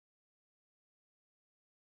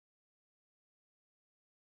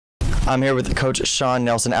I'm here with Coach Shawn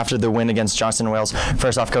Nelson after the win against Johnson & Wales.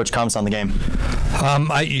 First off, Coach, comments on the game.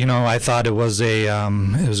 I thought it was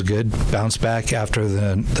a good bounce back after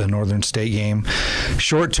the Northern State game.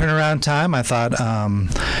 Short turnaround time. I thought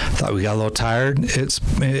we got a little tired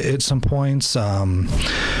at some points.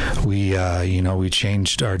 We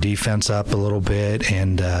changed our defense up a little bit,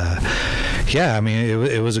 and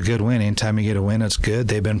it was a good win. Anytime you get a win, it's good.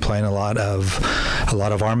 They've been playing a lot of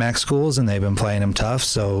RMAC schools, and they've been playing them tough.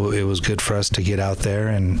 So it was good for us to get out there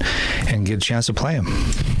and get a chance to play them.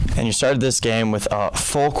 And you started this game with a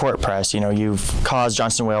full court press. You've caused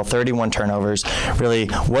Johnson & Wales 31 turnovers. Really,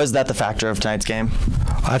 was that the factor of tonight's game?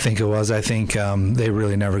 I think it was. I think they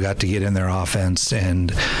really never got to get in their offense,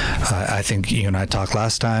 and I think you and I talked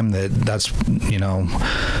last time that's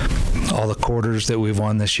all the quarters that we've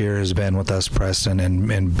won this year has been with us pressing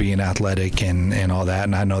and being athletic and all that.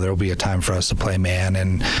 And I know there will be a time for us to play man,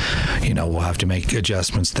 and we'll have to make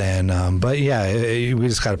adjustments then. We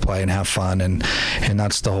just got to play and have fun, and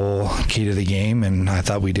that's the whole key to the game. And I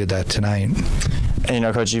thought we did that tonight. And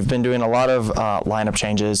Coach, you've been doing a lot of lineup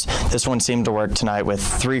changes. This one seemed to work tonight with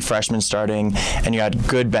 3 freshmen starting, and you had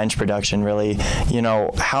good bench production. Really,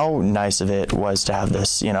 how nice of it was to have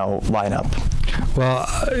this, lineup. Well,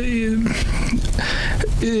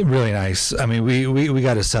 really nice. I mean, we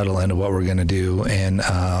got to settle into what we're going to do, and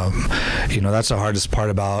that's the hardest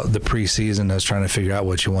part about the preseason is trying to figure out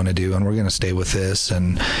what you want to do, and we're going to stay with this.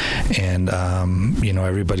 And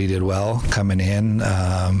everybody did well coming in.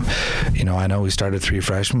 I know we started 3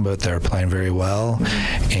 freshmen, but they're playing very well,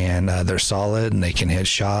 and they're solid, and they can hit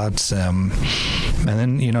shots. And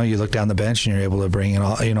then you look down the bench, and you're able to bring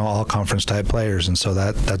in all conference type players, and so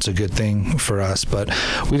that's a good thing for us. But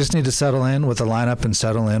we just need to settle in with the lineup and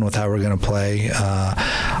settle in with how we're going to play.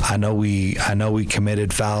 I know we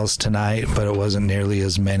committed fouls tonight, but it wasn't nearly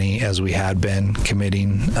as many as we had been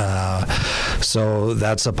committing. So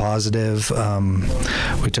that's a positive.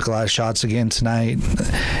 We took a lot of shots again tonight.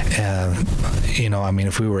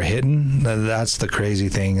 If we were hitting, that's the crazy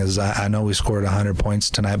thing is I know we scored 100 points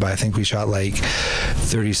tonight, but I think we shot like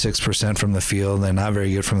 36% from the field and not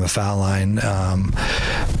very good from the foul line.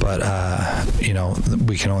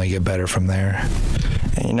 We can only get better from there.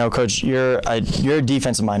 Coach, you're a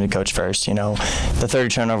defensive-minded coach first. The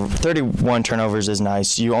 31 turnovers is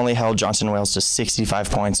nice. You only held Johnson & Wales to 65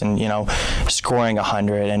 points and, scoring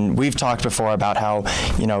 100. And we've talked before about how,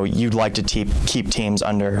 you'd like to keep teams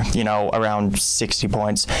under, around 60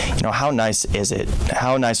 points. How nice is it?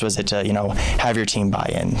 How nice was it to, have your team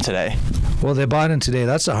buy in today? Well, they bought in today.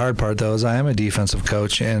 That's the hard part, though, is I am a defensive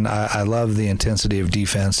coach, and I love the intensity of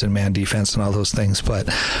defense and man defense and all those things.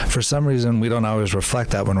 But for some reason, we don't always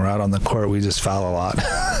reflect that when we're out on the court. We just foul a lot.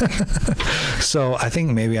 So I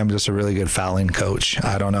think maybe I'm just a really good fouling coach.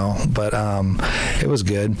 I don't know. But it was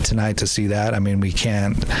good tonight to see that.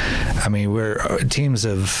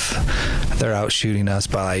 They're out shooting us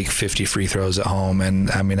by like 50 free throws at home, and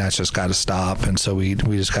that's just got to stop. And so we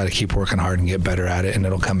just got to keep working hard and get better at it, and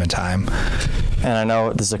it'll come in time. And I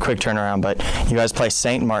know this is a quick turnaround, but you guys play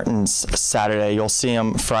St. Martin's Saturday. You'll see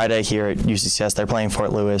them Friday here at UCCS. They're playing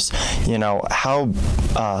Fort Lewis.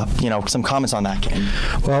 Some comments on that game.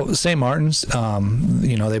 Well, St. Martin's,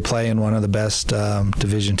 they play in one of the best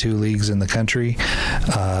Division II leagues in the country,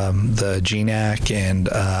 the GNAC, and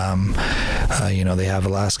they have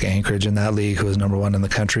Alaska Anchorage in that league, who was number 1 in the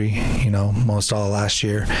country, most all last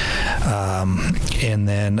year. And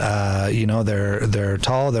then, they're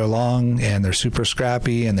tall, they're long, and they're super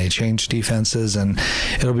scrappy, and they change defenses, and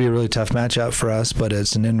it'll be a really tough matchup for us, but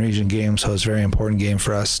it's an in-region game, so it's a very important game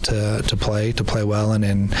for us to play well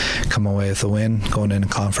and come away with a win going into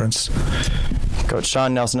conference. Coach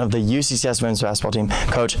Shawn Nelson of the UCCS women's basketball team.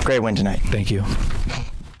 Coach, great win tonight. Thank you.